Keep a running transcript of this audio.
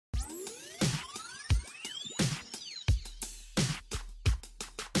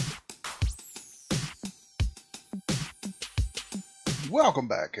Welcome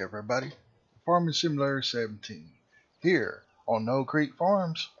back, everybody. Farming Simulator 17 here on No Creek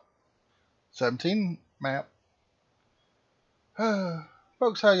Farms 17 map.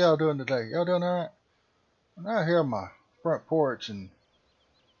 Folks, how y'all doing today? Y'all doing alright? I'm out here on my front porch and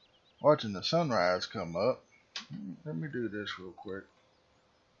watching the sunrise come up. Let me do this real quick.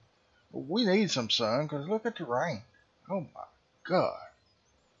 We need some sun because look at the rain. Oh my god.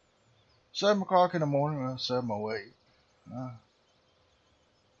 7 o'clock in the morning, well, 7:08.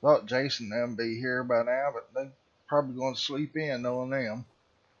 Thought Jason and them be here by now, but they probably going to sleep in knowing them.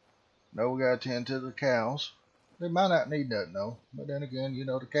 Know we got to tend to the cows. They might not need nothing though, but then again, you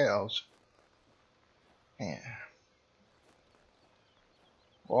know the cows. Yeah.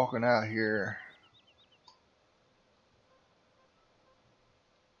 Walking out here.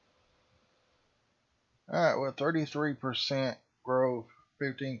 Alright, well 33% growth,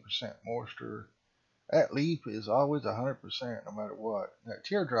 15% moisture. That leaf is always 100% no matter what. That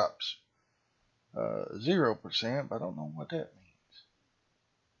teardrop's 0%, but I don't know what that means.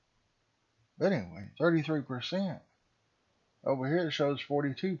 But anyway, 33%. Over here it shows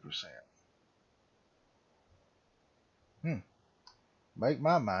 42%. Make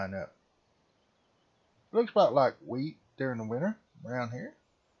my mind up. Looks about like wheat during the winter around here.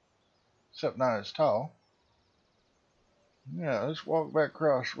 Except not as tall. Yeah, let's walk back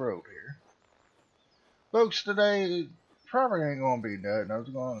across the road here. Folks, today probably ain't going to be nothing. I was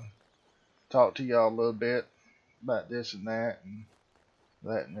going to talk to y'all a little bit about this and that and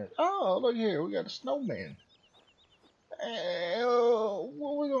that and this. Oh, look here. We got a snowman. What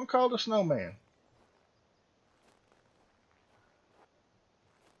are we going to call the snowman?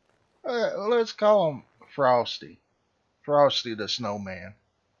 Let's call him Frosty. Frosty the snowman.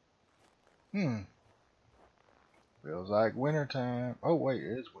 Feels like wintertime. Oh, wait,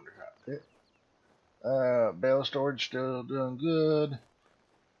 it is wintertime. Bale storage still doing good.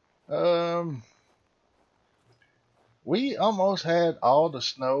 We almost had all the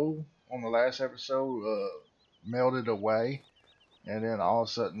snow on the last episode melted away, and then all of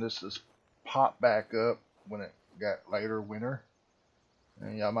a sudden this just popped back up when it got later winter.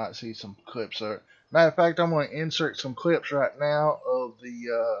 And y'all might see some clips of it. Matter of fact, I'm going to insert some clips right now of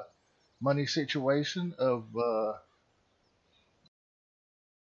the money situation of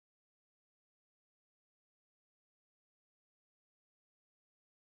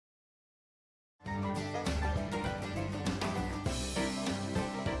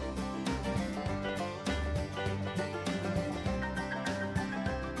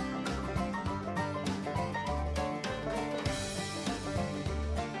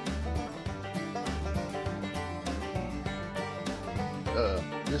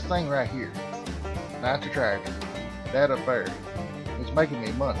this thing right here. Not the tractor. That up there. It's making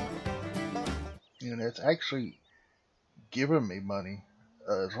me money. And it's actually giving me money.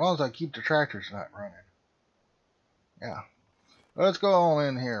 As long as I keep the tractors not running. Yeah. Let's go on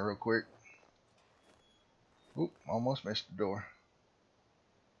in here real quick. Oop, almost missed the door.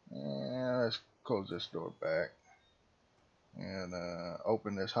 And let's close this door back. And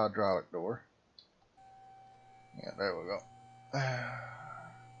open this hydraulic door. Yeah, there we go.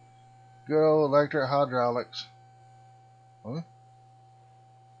 Good old electric hydraulics. Huh?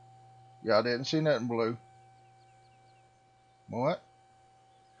 Y'all didn't see nothing blue. What?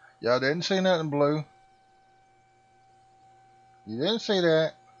 Y'all didn't see nothing blue. You didn't see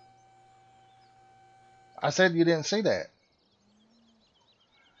that. I said you didn't see that.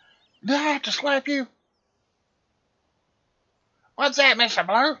 Did I have to slap you? What's that, Mr.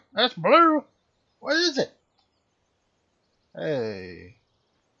 Blue? That's blue. What is it? Hey.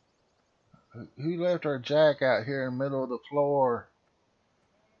 Who left our jack out here in the middle of the floor?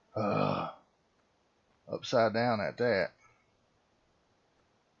 Upside down at that.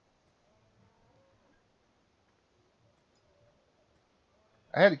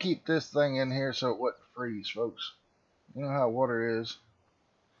 I had to keep this thing in here so it wouldn't freeze, folks. You know how water is.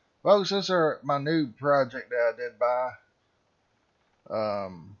 Folks, this is my new project that I did buy.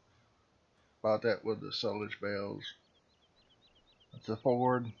 Bought that with the silage bells. It's a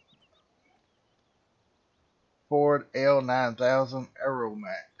Ford L9000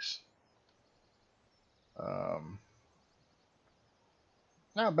 Aeromax.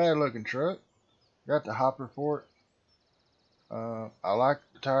 Not a bad looking truck. Got the hopper for it. I like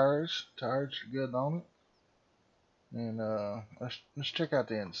the tires. Tires are good on it. And let's check out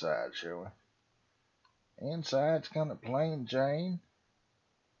the inside, shall we? Inside's kind of plain Jane.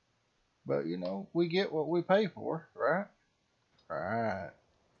 But you know, we get what we pay for, right? Right.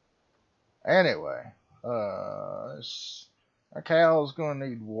 Anyway, our cow's gonna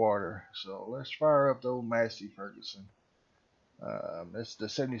need water, so let's fire up the old Massey Ferguson. It's the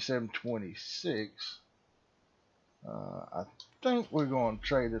 7726. I think we're going to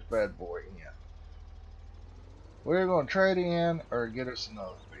trade this bad boy in. We're going to trade in or get us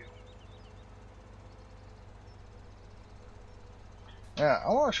another bill. Now, I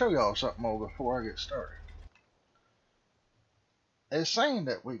want to show y'all something more before I get started. It's saying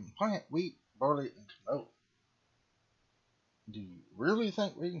that we can plant wheat, barley, and canola. Do you really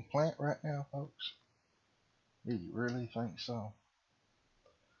think we can plant right now, folks? Do you really think so?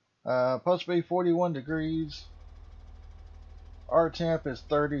 Supposed to be 41 degrees. Our temp is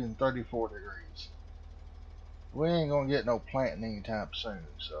 30 and 34 degrees. We ain't gonna get no planting anytime soon,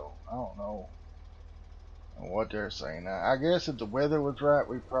 so I don't know what they're saying. Now, I guess if the weather was right,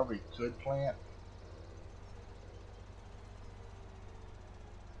 we probably could plant.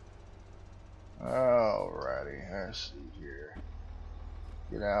 Alrighty, let's see here.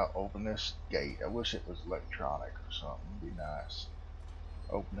 Get out, open this gate. I wish it was electronic or something. It'd be nice.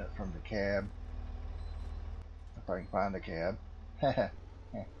 Open it from the cab. If I can find the cab.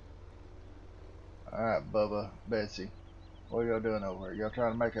 Alright, Bubba, Betsy. What are y'all doing over here? Y'all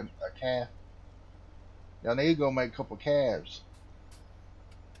trying to make a calf? Y'all need to go make a couple calves.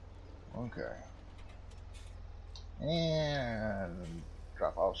 Okay. And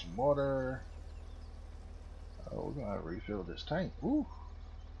drop off some water. Oh, we're gonna refill this tank. Ooh.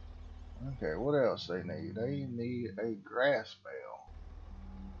 Okay, what else they need? They need a grass bale.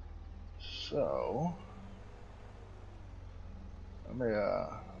 So let me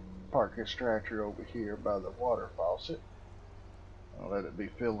park this tractor over here by the water faucet. I'll let it be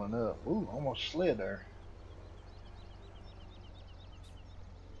filling up. Ooh, almost slid there.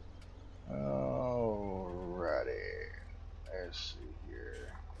 Alrighty. Let's see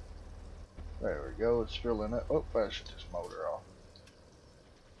here. There we go, it's filling up. Oh, I shut this motor off.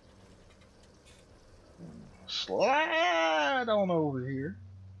 Slide on over here.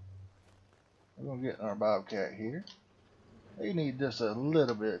 We're gonna get our bobcat here. They need just a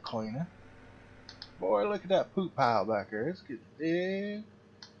little bit of cleaning. Boy, look at that poop pile back there. It's getting big.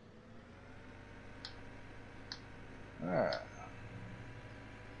 Alright.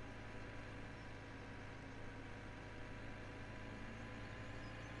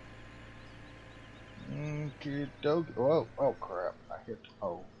 Okay, whoa, oh crap. I hit the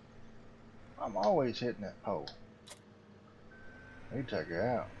pole. I'm always hitting that pole. Let me take it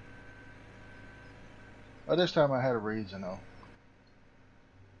out. Oh, this time I had a reason though.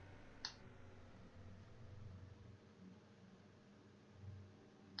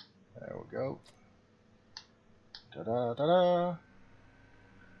 There we go. Ta-da, ta-da.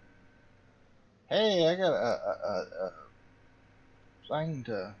 Hey, I got a thing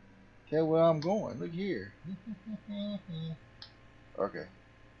to tell where I'm going. Look here. Okay.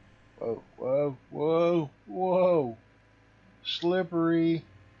 Whoa, whoa, whoa, whoa. Slippery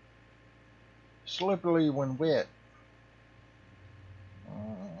when wet.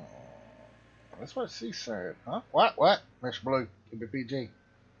 That's what she said, huh? What? Mr. Blue, keep it PG.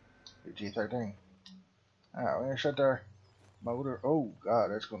 PG-13. Alright, we're gonna shut their motor. Oh, God,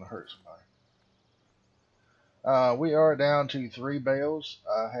 that's gonna hurt somebody. We are down to 3 bales.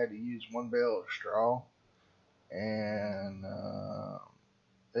 I had to use 1 bale of straw. And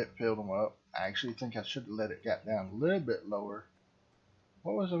it filled them up. I actually think I should have let it get down a little bit lower.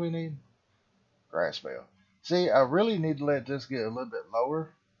 What was it we need? Grass bale. See, I really need to let this get a little bit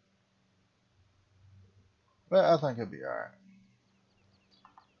lower. But I think it'll be alright.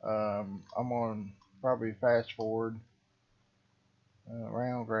 I'm on probably fast forward.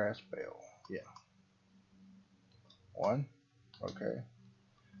 Round grass bale. Yeah. 1. Okay.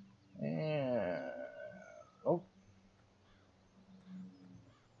 And oh.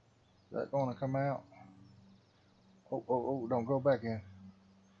 Is that going to come out? Oh, don't go back in.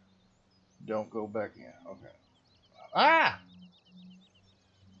 Don't go back in. Okay. Ah!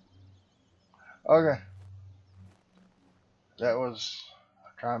 Okay. That was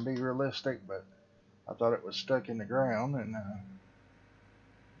trying to be realistic, but I thought it was stuck in the ground, and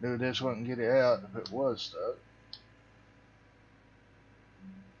knew this wouldn't get it out if it was stuck.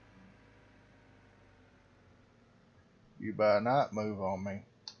 You better not move on me.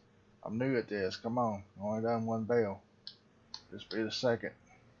 I'm new at this. Come on. Only done 1 bale. This be the second.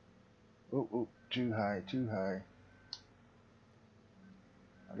 Ooh, too high, too high.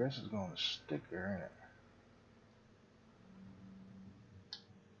 I guess it's going to stick there, ain't it?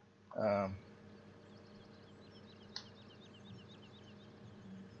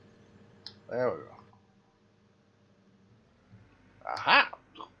 There we go. Aha!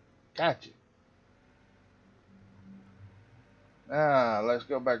 Gotcha. Now, let's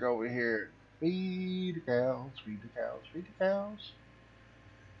go back over here. Feed the cows, feed the cows, feed the cows.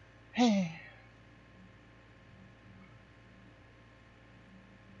 Hey.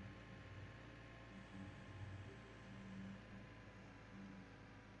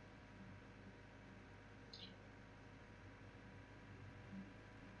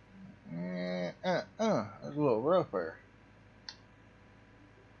 That's a little rough there.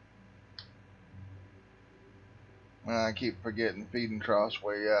 I keep forgetting feeding troughs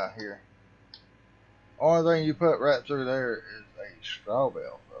way out here. Only thing you put right through there is a straw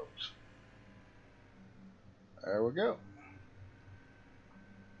bale, folks. There we go.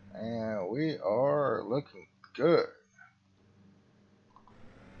 And we are looking good.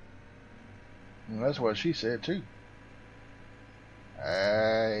 And that's what she said too.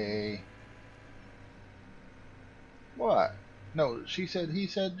 Hey. What? No, she said he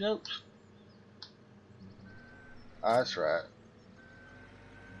said jokes. That's right.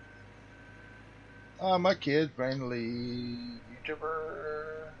 I'm a kid-friendly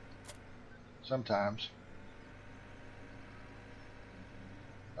YouTuber. Sometimes.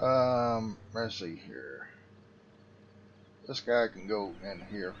 Let's see here. This guy can go in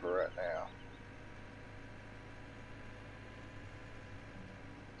here for right now.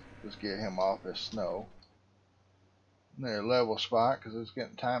 Let's get him off his snow. Near a level spot because it's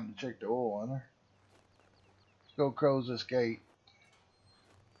getting time to check the oil on her. Let's go close this gate.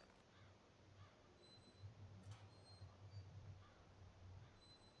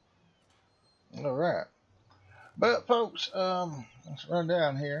 Alright. But folks, let's run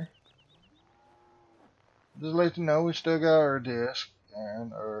down here. Just let you know we still got our disc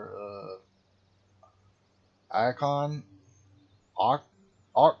and our icon, Arc1,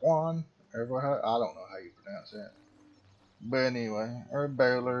 I don't know how you pronounce that. But anyway, our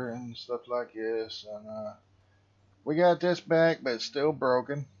baler and stuff like this, and we got this back, but it's still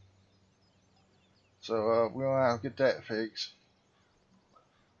broken. So we'll have to get that fixed.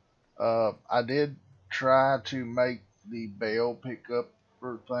 I did try to make the bale pickup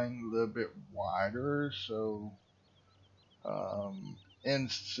thing a little bit wider, so in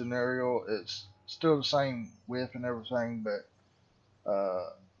scenario it's still the same width and everything, but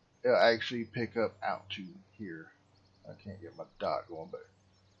it'll actually pick up out to here. I can't get my dot going, but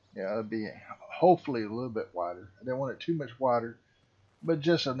yeah, it'll be hopefully a little bit wider. I didn't want it too much wider, but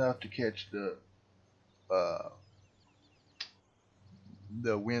just enough to catch the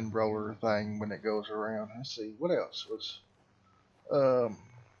wind roller thing when it goes around. Let's see what else was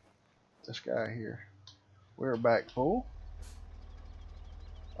this guy here. We're back full.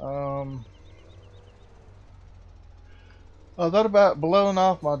 I thought about blowing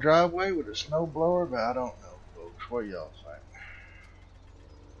off my driveway with a snow blower, but I don't know, folks. What do y'all think?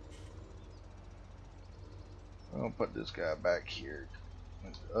 I'm gonna put this guy back here,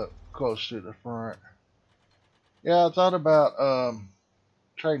 up close to the front. Yeah, I thought about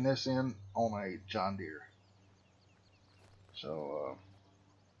trading this in on a John Deere. So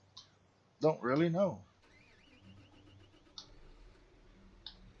don't really know.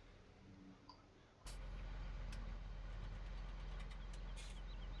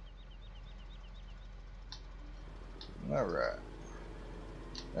 Alright.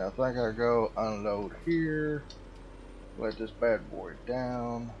 Now I think I go unload here. Let this bad boy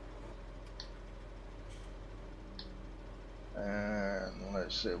down. And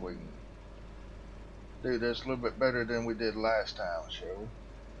let's see if we can do this a little bit better than we did last time, shall we?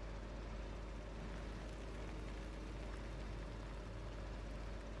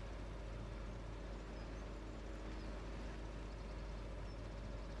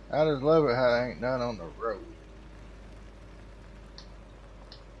 I just love it how it ain't done on the road.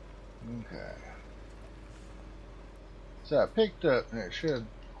 Okay. So I picked up and it should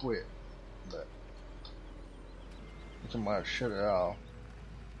quit, but somebody shut it off.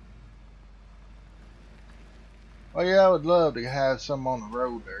 Oh yeah, I would love to have some on the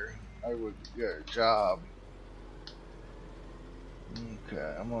road there. I would get a job.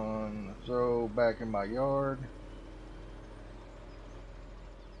 Okay, I'm gonna throw back in my yard.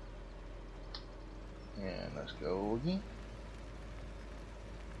 And let's go again.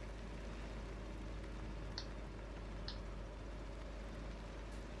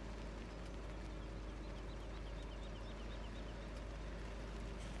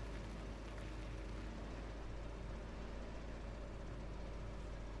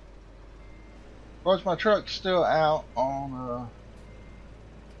 Of course, my truck's still out on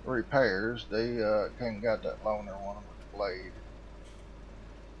repairs. They can't got that loaner one with the blade.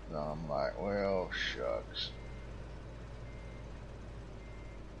 So I'm like, well, shucks.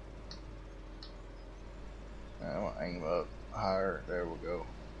 I'm gonna aim up higher. There we go.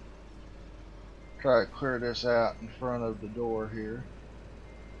 try to clear this out in front of the door here,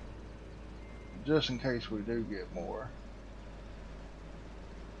 just in case we do get more.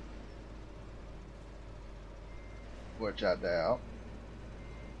 Which I doubt.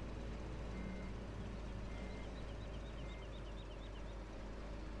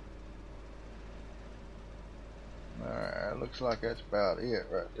 Alright, looks like that's about it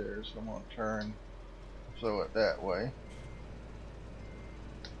right there, so I'm going to turn, throw it that way.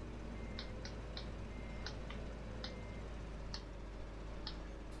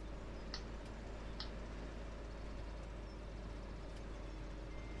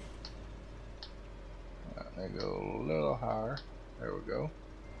 They go a little higher. There we go.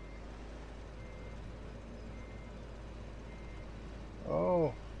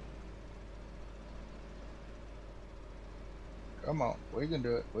 Oh. Come on. We can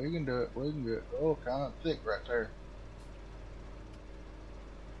do it. We can do it. We can do it. Oh, kind of thick right there.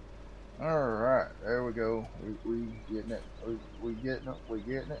 Alright. There we go. We getting it. We getting it. We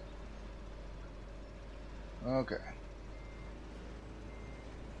getting it. Okay.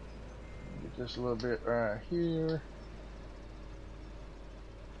 Get this a little bit right here.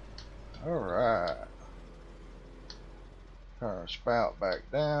 Alright. Turn our spout back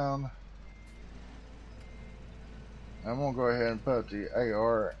down. I'm gonna go ahead and put the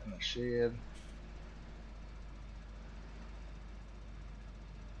AR in the shed.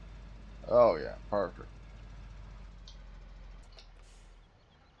 Oh yeah, perfect.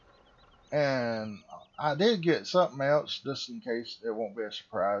 And I did get something else just in case it won't be a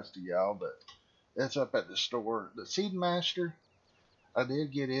surprise to y'all, but it's up at the store. The Seedmaster, I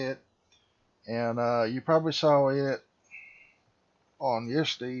did get it, and you probably saw it on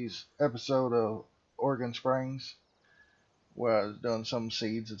yesterday's episode of Oregon Springs, where I was doing some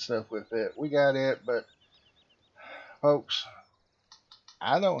seeds and stuff with it. We got it, but folks,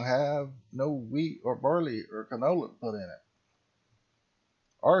 I don't have no wheat or barley or canola to put in it,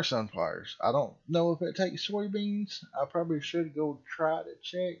 or sunflowers. I don't know if it takes soybeans. I probably should go try to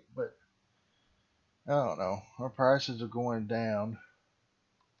check, but I don't know. Our prices are going down.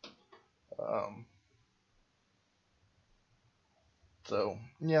 So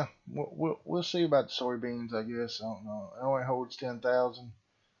yeah, we'll see about the soybeans. I guess I don't know. It only holds 10,000.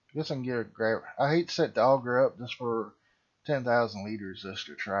 I guess I can get a grab. I hate to set the auger up just for 10,000 liters just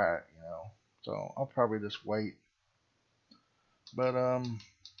to try it, you know. So I'll probably just wait. But other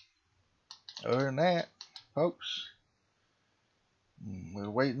than that, folks, we're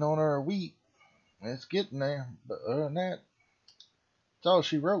waiting on our wheat. It's getting there. But other than that, that's all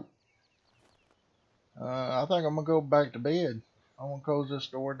she wrote. I think I'm gonna go back to bed. I'm gonna close this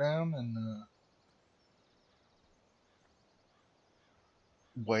door down and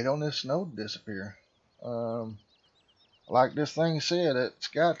wait on this snow to disappear. Like this thing said, it's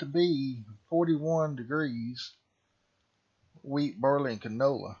got to be 41 degrees, wheat, barley, and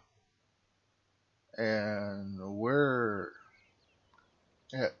canola. And we're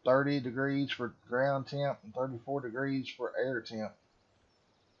at 30 degrees for ground temp and 34 degrees for air temp.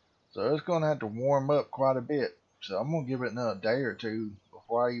 So it's going to have to warm up quite a bit. So I'm going to give it another day or two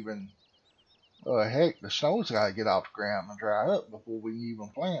before I even... heck, the snow's got to get off the ground and dry up before we even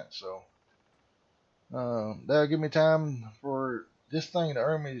plant. So that'll give me time for this thing to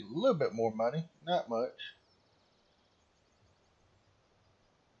earn me a little bit more money. Not much.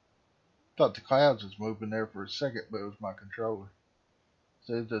 Thought the clouds was moving there for a second, but it was my controller.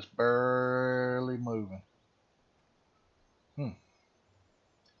 So it's just barely moving.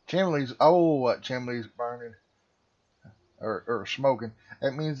 Chimney's, oh, what chimney's burning or smoking.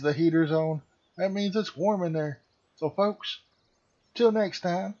 That means the heater's on. That means it's warm in there. So folks, till next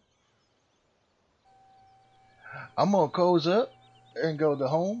time, I'm gonna close up and go to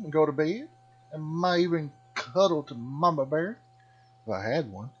home and go to bed, and might even cuddle to Mama Bear if I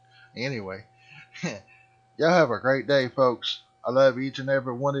had one. Anyway, y'all have a great day, folks. I love each and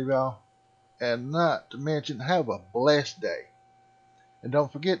every one of y'all, and not to mention, have a blessed day. And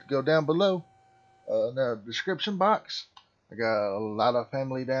don't forget to go down below in the description box. I got a lot of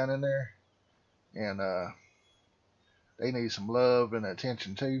family down in there, and they need some love and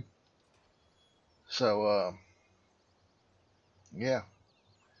attention too. So yeah,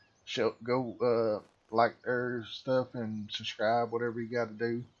 go like their stuff and subscribe, whatever you got to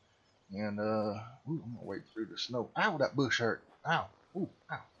do. And ooh, I'm gonna wait through the snow. Ow, that bush hurt. Ow, ooh,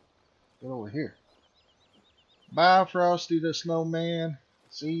 ow. Get over here. Bye, Frosty the Snowman.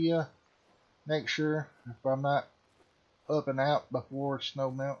 See ya next year if I'm not up and out before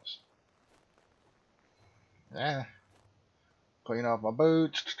snow melts. Yeah. Clean off my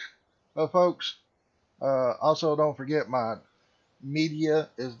boots. Well, folks, also don't forget my media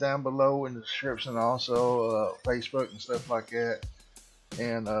is down below in the description, also Facebook and stuff like that.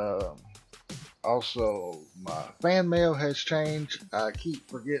 And also my fan mail has changed. I keep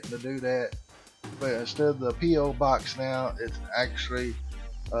forgetting to do that, but instead of the PO box now, it's actually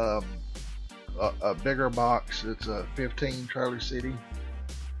a bigger box. It's a 15 Traverse City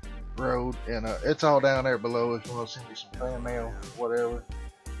Road, and it's all down there below if you want to send me some fan mail, whatever.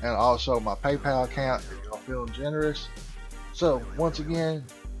 And also my PayPal account if you're feeling generous. So once again,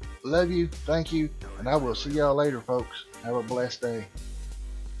 love you, thank you, and I will see y'all later, folks. Have a blessed day.